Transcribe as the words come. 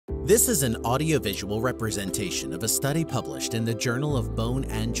This is an audiovisual representation of a study published in the Journal of Bone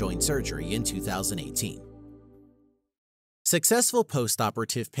and Joint Surgery in 2018. Successful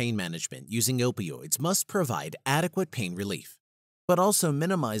postoperative pain management using opioids must provide adequate pain relief, but also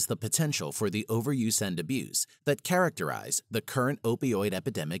minimize the potential for the overuse and abuse that characterize the current opioid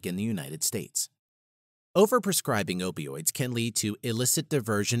epidemic in the United States. Overprescribing opioids can lead to illicit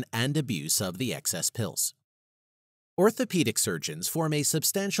diversion and abuse of the excess pills. Orthopedic surgeons form a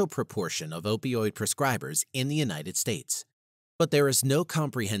substantial proportion of opioid prescribers in the United States, but there is no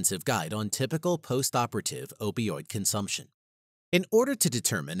comprehensive guide on typical postoperative opioid consumption. In order to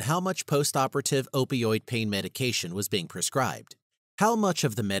determine how much postoperative opioid pain medication was being prescribed, how much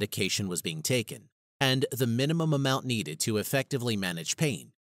of the medication was being taken, and the minimum amount needed to effectively manage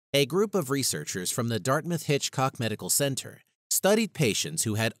pain, a group of researchers from the Dartmouth-Hitchcock Medical Center studied patients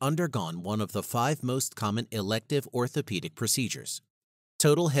who had undergone one of the 5 most common elective orthopedic procedures: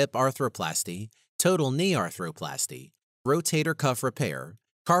 total hip arthroplasty, total knee arthroplasty, rotator cuff repair,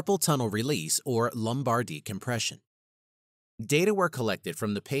 carpal tunnel release, or lumbar decompression. Data were collected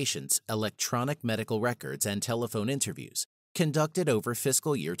from the patient's electronic medical records and telephone interviews conducted over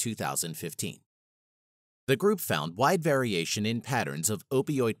fiscal year 2015. The group found wide variation in patterns of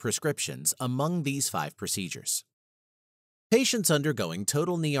opioid prescriptions among these 5 procedures. Patients undergoing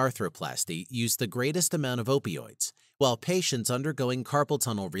total knee arthroplasty used the greatest amount of opioids, while patients undergoing carpal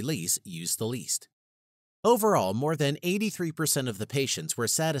tunnel release used the least. Overall, more than 83% of the patients were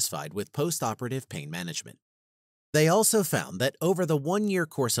satisfied with postoperative pain management. They also found that over the 1-year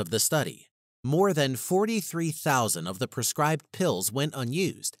course of the study, more than 43,000 of the prescribed pills went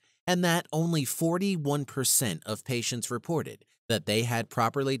unused, and that only 41% of patients reported that they had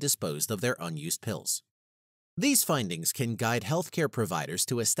properly disposed of their unused pills. These findings can guide healthcare providers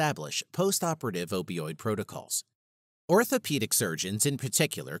to establish postoperative opioid protocols. Orthopedic surgeons in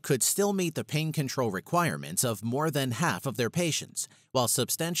particular could still meet the pain control requirements of more than half of their patients while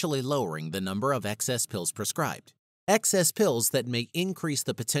substantially lowering the number of excess pills prescribed. Excess pills that may increase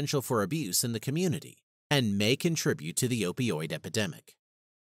the potential for abuse in the community and may contribute to the opioid epidemic.